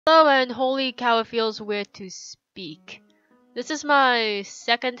Hello, and holy cow, it feels weird to speak. This is my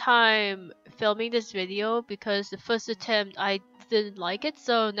second time filming this video because the first attempt I didn't like it,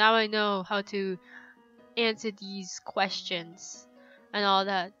 so now I know how to answer these questions and all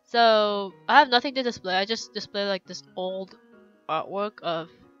that. So I have nothing to display. I just display like this old artwork of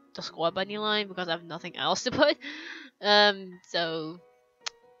the scorbunny line because I have nothing else to put. So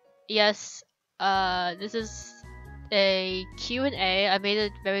yes, this is a Q&A. I made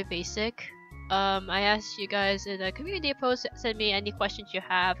it very basic. I asked you guys in a community post to send me any questions you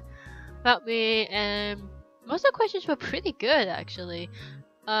have about me, and most of the questions were pretty good actually.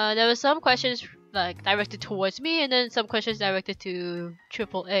 There were some questions like directed towards me, and then some questions directed to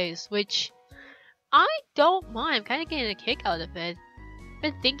triple A's, which I don't mind. I'm kind of getting a kick out of it.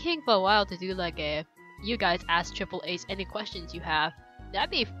 Been thinking for a while to do like a you guys ask triple A's any questions you have.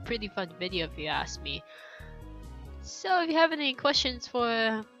 That'd be a pretty fun video if you ask me. So if you have any questions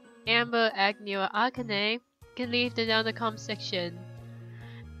for Amber, Agni, or Akane, you can leave them down in the comment section.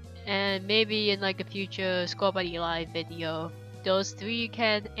 And maybe in like a future scorbunny live video, those three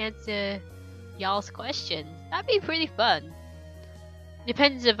can answer y'all's questions. That'd be pretty fun.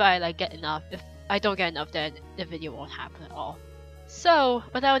 Depends if I like get enough. If I don't get enough, then the video won't happen at all. So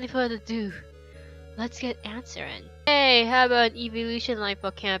without any further ado, let's get answering. Hey, how about an evolution line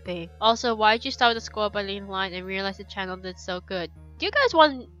for camping? Also, why'd you start with the scorbunny line and realize the channel did so good? Do you guys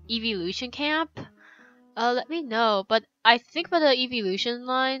want an evolution camp? Let me know. But I think for the evolution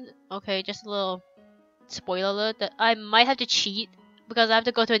line, okay, just a little spoiler alert, that I might have to cheat because I have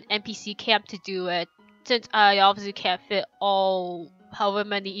to go to an NPC camp to do it, since I obviously can't fit all however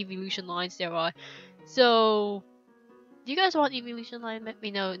many evolution lines there are. So, do you guys want evolution line? Let me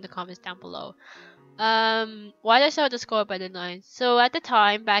know in the comments down below. Why did I start with the scorbunny line? So at the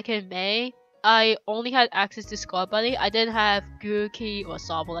time, back in May, I only had access to scorbunny. I didn't have Guruki or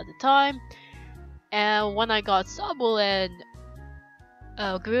Sobble at the time. And when I got Sobble and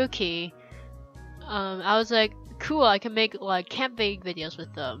Guruki, I was like, cool, I can make like camping videos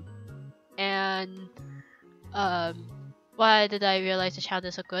with them. And why did I realize the channel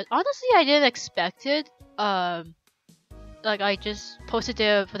is so good? Honestly, I didn't expect it. Like I just posted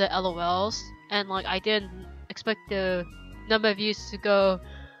there for the LOLs, and like I didn't expect the number of views to go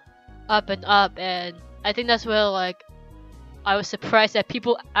up and up, and I think that's where like I was surprised that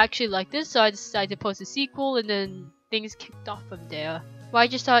people actually liked this, so I decided to post a sequel, and then things kicked off from there.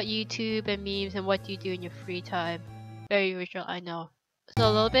 Why'd you start YouTube and memes, and what do you do in your free time? Very original, I know. So a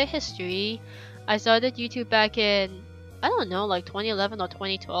little bit of history. I started YouTube back in, I don't know, like 2011 or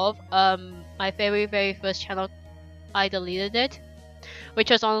 2012. My very first channel, I deleted it, which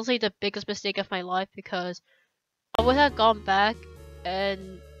was honestly the biggest mistake of my life, because I would have gone back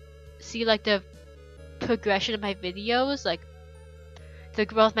and see like the progression of my videos, like the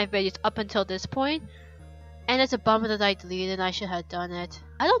growth of my videos up until this point, and it's a bummer that I deleted and I should have done it.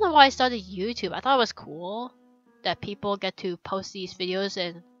 I don't know why I started YouTube. I thought it was cool that people get to post these videos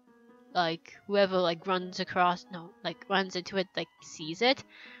and like whoever like runs into it like sees it.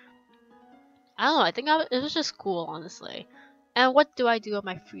 I don't know, I think it was just cool, honestly. And what do I do in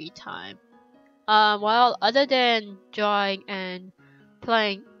my free time? Well, other than drawing and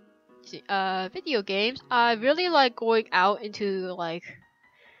playing video games, I really like going out into like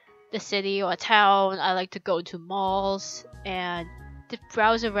the city or town. I like to go to malls and to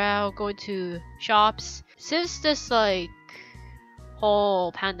browse around, go to shops. Since this like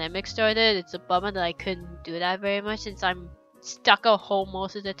whole pandemic started, it's a bummer that I couldn't do that very much since I'm stuck at home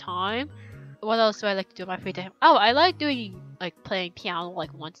most of the time. What else do I like to do in my free time? Oh, I like doing like playing piano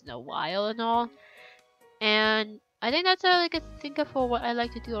like once in a while and all. And I think that's all I could think of for what I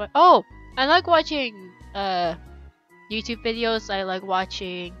like to do. Oh, I like watching YouTube videos. I like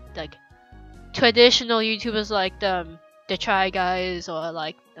watching like traditional YouTubers like the Try Guys, or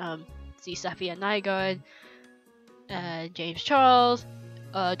like Z Safi and Nyguard, James Charles.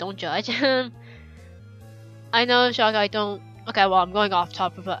 Don't judge him. I know, Shock, I don't. Okay, well, I'm going off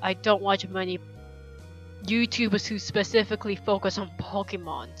topic, but I don't watch many YouTubers who specifically focus on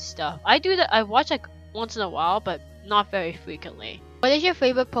Pokemon stuff. I do that. I watch like once in a while, but not very frequently. What is your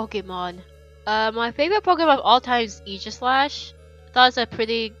favorite Pokemon? My favorite Pokemon of all time is Aegislash. I thought it's a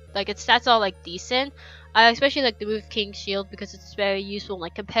pretty, like, its stats are like decent. I especially like the move King Shield because it's very useful in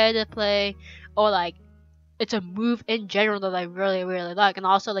like competitive play, or like it's a move in general that I really like. And I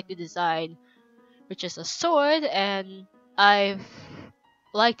also like the design, which is a sword, and I've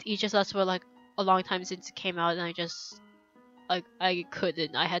liked Aegislash for like a long time since it came out, and I just like I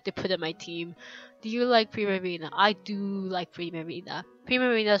couldn't. I had to put in my team. Do you like Primarina? I do like Primarina.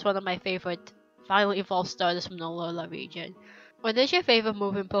 Primarina is one of my favorite finally evolved starters from the Alola region. What is your favorite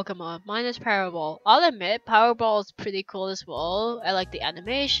move in Pokemon? Mine is Powerball. I'll admit, Powerball is pretty cool as well. I like the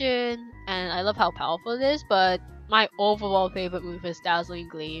animation, and I love how powerful it is, but my overall favorite move is Dazzling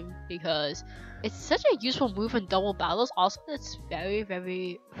Gleam, because it's such a useful move in double battles. Also, it's very,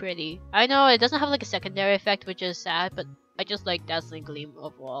 very pretty. I know it doesn't have like a secondary effect, which is sad, but I just like Dazzling Gleam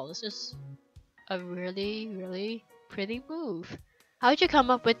overall. It's just a really, really pretty move. How'd you come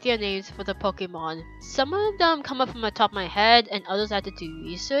up with your names for the Pokemon? Some of them come up from the top of my head, and others I had to do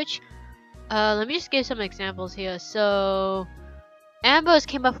research. Let me just give some examples here. So, Amber's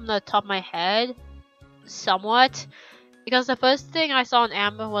came up from the top of my head, somewhat, because the first thing I saw in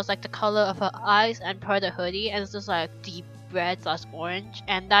Amber was like the color of her eyes and part of the hoodie, and it's just like deep red/orange,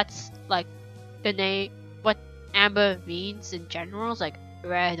 and that's like the name, what Amber means in general, is like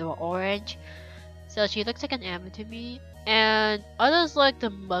red or orange. So she looks like an Amber to me. And others like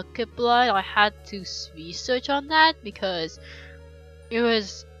the Mukiblood, I had to research on that because it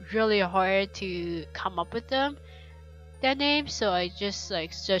was really hard to come up with their names. So I just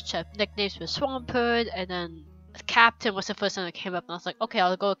like searched up nicknames for Swampert, and then Captain was the first one that came up, and I was like, okay,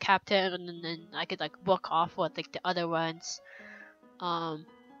 I'll go with Captain, and then I could like work off what like the other ones. And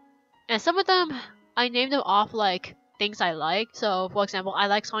some of them I named them off like things I like. So for example, I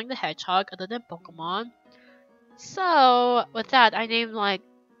like Sonic the Hedgehog other than Pokemon. So with that, I named like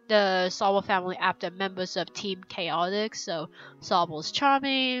the Sobble family after members of Team Chaotix. So Sobble's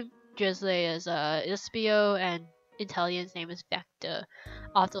Charming, Drizzly is Ispio, and Intelligent's name is Vector.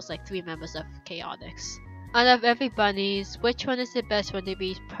 Of those like 3 members of Chaotix. Out of every bunnies, which one is the best one to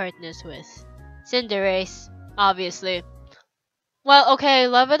be partners with? Cinderace, obviously. Well, okay,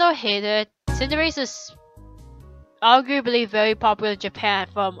 love it or hate it, Cinderace is arguably very popular in Japan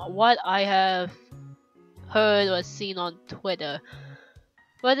from what I have heard or seen on Twitter.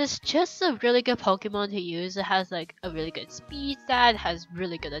 But it's just a really good Pokemon to use. It has like a really good speed stat, has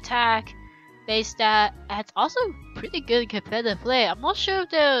really good attack, base stat, and it's also pretty good in competitive play. I'm not sure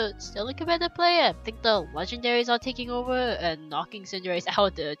if they're still in competitive play. I think the legendaries are taking over and knocking Cinderace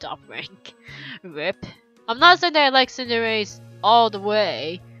out the top rank. RIP. I'm not saying that I like Cinderace all the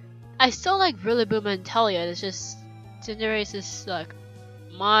way. I still like Rillaboom and Intellion. It's just Cinderace is like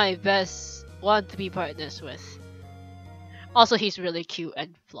my best one to be partners with. Also, he's really cute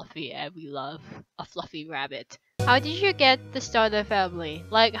and fluffy, and we love a fluffy rabbit. How did you get the starter family?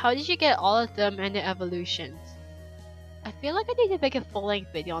 Like, how did you get all of them and their evolutions? I feel like I need to make a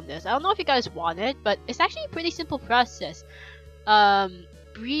full-length video on this. I don't know if you guys want it, but it's actually a pretty simple process.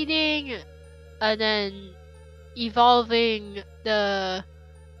 Breeding, and then evolving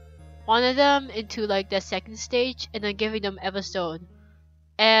one of them into like the second stage, and then giving them Everstone.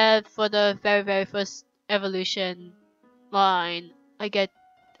 And for the very, very first evolution line, I give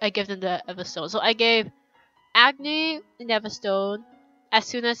them the Everstone. So I gave Agni an Everstone as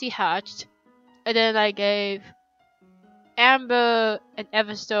soon as he hatched, and then I gave Amber an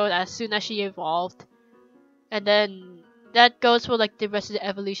Everstone as soon as she evolved, and then that goes for like the rest of the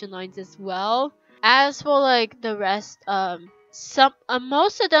evolution lines as well. As for like the rest,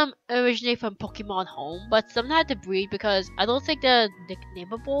 most of them originate from Pokemon Home, but some had to breed because I don't think they're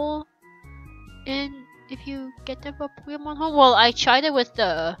nicknameable if you get them from Pokemon Home. Well, I tried it with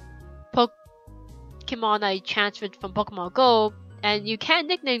the Pokemon I transferred from Pokemon Go, and you can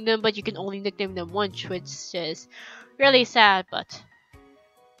nickname them, but you can only nickname them once, which is really sad, but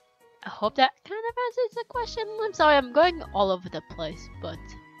I hope that kind of answers the question. I'm sorry, I'm going all over the place, but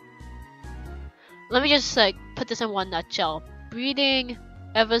let me just like put this in one nutshell. Breeding,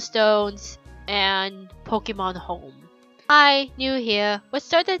 Everstones, and Pokemon Home. Hi, new here. What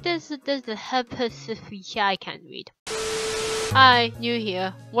started this I can't read. Hi, new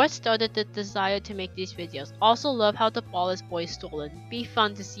here. What started the desire to make these videos? Also love how the ball is boy stolen. Be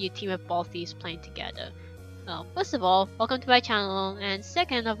fun to see a team of ball thieves playing together. Well, first of all, welcome to my channel, and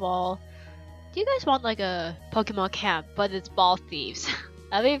second of all, do you guys want like a Pokemon camp, but it's ball thieves?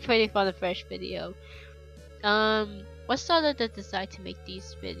 That'd be pretty fun, the first video. What started the desire to make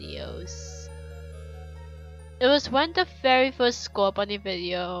these videos? It was when the very first Scorbunny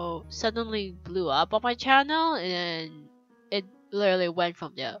video suddenly blew up on my channel, and it literally went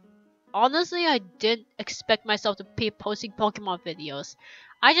from there. Honestly, I didn't expect myself to be posting Pokemon videos.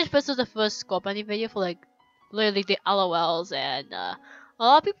 I just posted the first Scorbunny video for like literally the LOLs, and a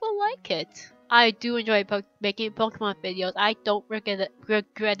lot of people like it. I do enjoy making Pokemon videos. I don't regret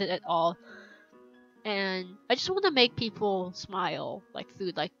it at all. And I just want to make people smile, like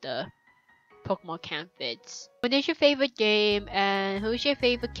through like the Pokemon camp vids. What is your favorite game, and who's your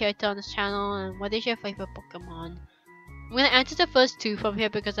favorite character on this channel, and what is your favorite Pokemon? I'm gonna answer the first 2 from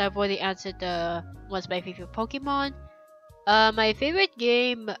here because I've already answered the what's my favorite Pokemon. My favorite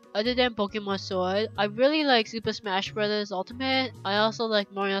game other than Pokemon Sword, I really like Super Smash Bros. Ultimate. I also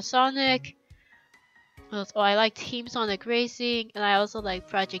like Mario Sonic. Also, I like Team Sonic Racing, and I also like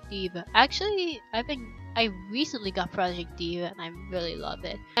Project Diva. Actually, I recently got Project Diva, and I really love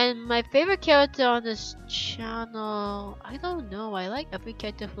it. And my favorite character on this channel, I don't know. I like every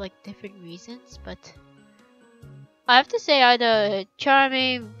character for like different reasons, but I have to say either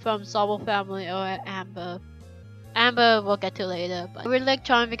Charming from Sobble Family or Amber. Amber we'll get to later, but I really like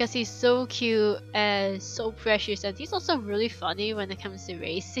Charming because he's so cute and so precious, and he's also really funny when it comes to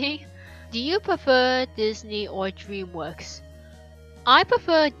racing. Do you prefer Disney or DreamWorks? I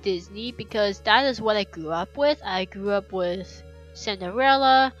prefer Disney because that is what I grew up with. I grew up with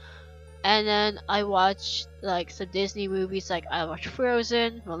Cinderella, and then I watched like some Disney movies, like I watched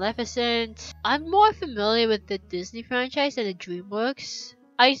Frozen, Maleficent. I'm more familiar with the Disney franchise than the DreamWorks.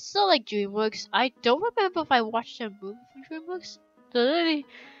 I still like DreamWorks. I don't remember if I watched a movie from DreamWorks. So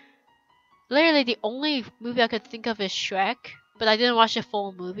literally the only movie I could think of is Shrek, but I didn't watch the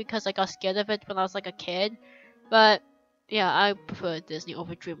full movie because I got scared of it when I was like a kid. But yeah, I prefer Disney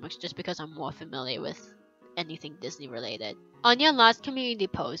over DreamWorks just because I'm more familiar with anything Disney related. On your last community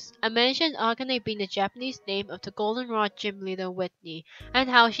post, I mentioned Akane being the Japanese name of the Goldenrod gym leader Whitney, and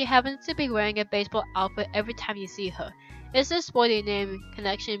how she happens to be wearing a baseball outfit every time you see her. Is this sporty name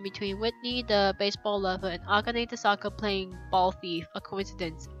connection between Whitney, the baseball lover, and Akane, the soccer playing ball thief, a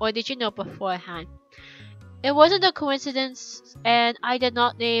coincidence, or did you know beforehand? It wasn't a coincidence, and I did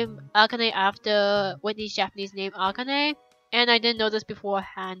not name Akane after Whitney's Japanese name Akane, and I didn't know this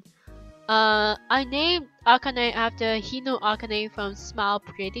beforehand. I named Akane after Hino Akane from Smile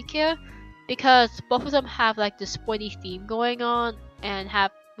Pretty Cure because both of them have like the sporty theme going on and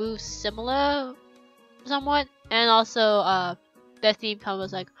have moves similar somewhat, and also their theme color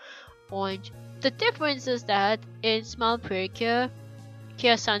was like orange. The difference is that in Smile Pretty Cure,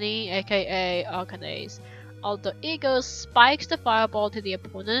 Sunny, aka Akane's alter ego, spikes the fireball to the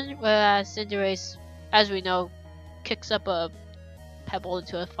opponent, whereas Cinderace, as we know, kicks up a pebble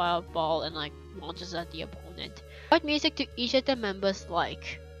into a fireball and like launches at the opponent. What music do each of the members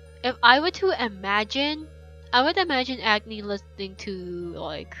like? If I were to imagine, I would imagine Agni listening to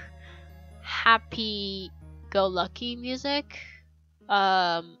like happy-go-lucky music.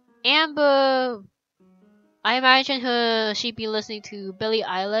 Amber, I imagine she'd be listening to Billie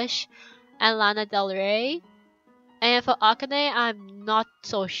Eilish and Lana Del Rey. And for Akane, I'm not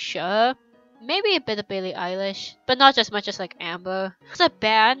so sure. Maybe a bit of Billie Eilish, but not as much as like Amber. There's a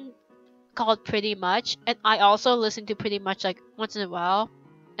band called Pretty Much, and I also listen to Pretty Much like once in a while.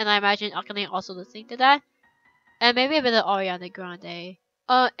 And I imagine Akane also listening to that. And maybe a bit of Ariana Grande.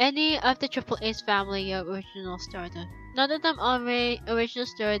 Any of the Triple A's family original starter. None of them are my original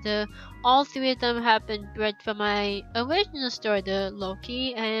starter. All three of them have been bred from my original starter,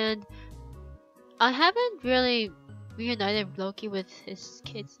 Loki, and I haven't really reunited Loki with his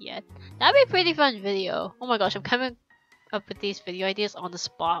kids yet. That'd be a pretty fun video. Oh my gosh, I'm coming up with these video ideas on the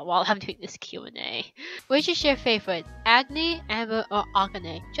spot while I'm doing this Q&A. Which is your favorite? Agni, Amber, or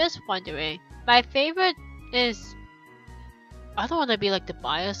Akane? Just wondering. My favorite is... I don't want to be like the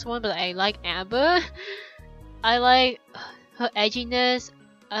biased one, but I like Amber. I like her edginess.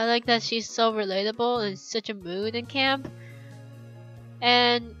 I like that she's so relatable and such a mood in camp.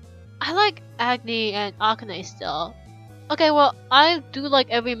 And I like Agni and Akane still. Okay, well, I do like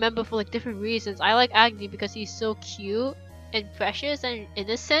every member for like different reasons. I like Agni because he's so cute and precious and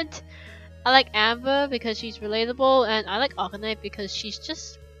innocent. I like Amber because she's relatable, and I like Akane because she's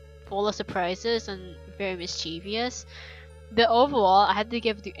just full of surprises and very mischievous. But overall, I had to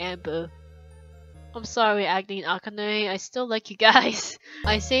give it to Amber. I'm sorry, Agni and Akane, I still like you guys.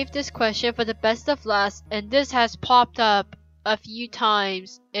 I saved this question for the best of last, and this has popped up a few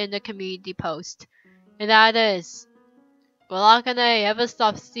times in the community post. And that is, will Akane ever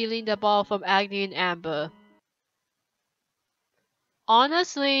stop stealing the ball from Agni and Amber?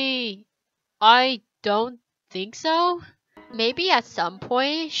 Honestly, I don't think so. Maybe at some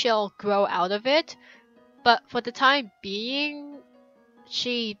point she'll grow out of it, but for the time being,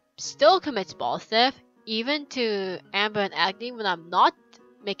 she still commits ball theft, even to Amber and Agni when I'm not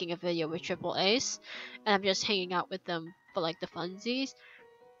making a video with Triple Ace, and I'm just hanging out with them for like the funsies.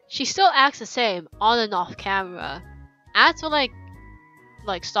 She still acts the same on and off camera. As for like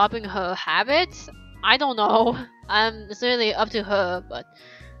stopping her habits, I don't know. It's really up to her, but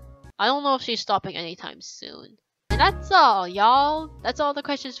I don't know if she's stopping anytime soon. And that's all, y'all. That's all the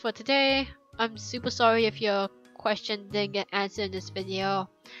questions for today. I'm super sorry if your question didn't get answered in this video.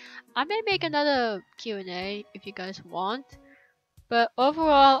 I may make another Q&A if you guys want. But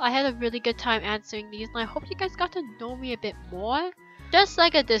overall, I had a really good time answering these, and I hope you guys got to know me a bit more. Just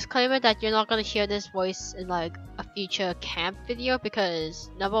like a disclaimer that you're not gonna hear this voice in like a future camp video because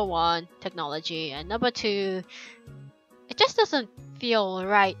number one, technology, and number two, it just doesn't feel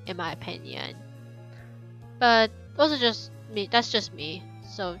right in my opinion. But those are just me. That's just me.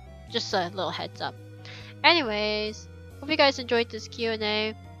 So just a little heads up. Anyways, hope you guys enjoyed this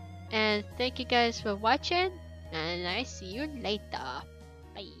Q&A, and thank you guys for watching, and I see you later.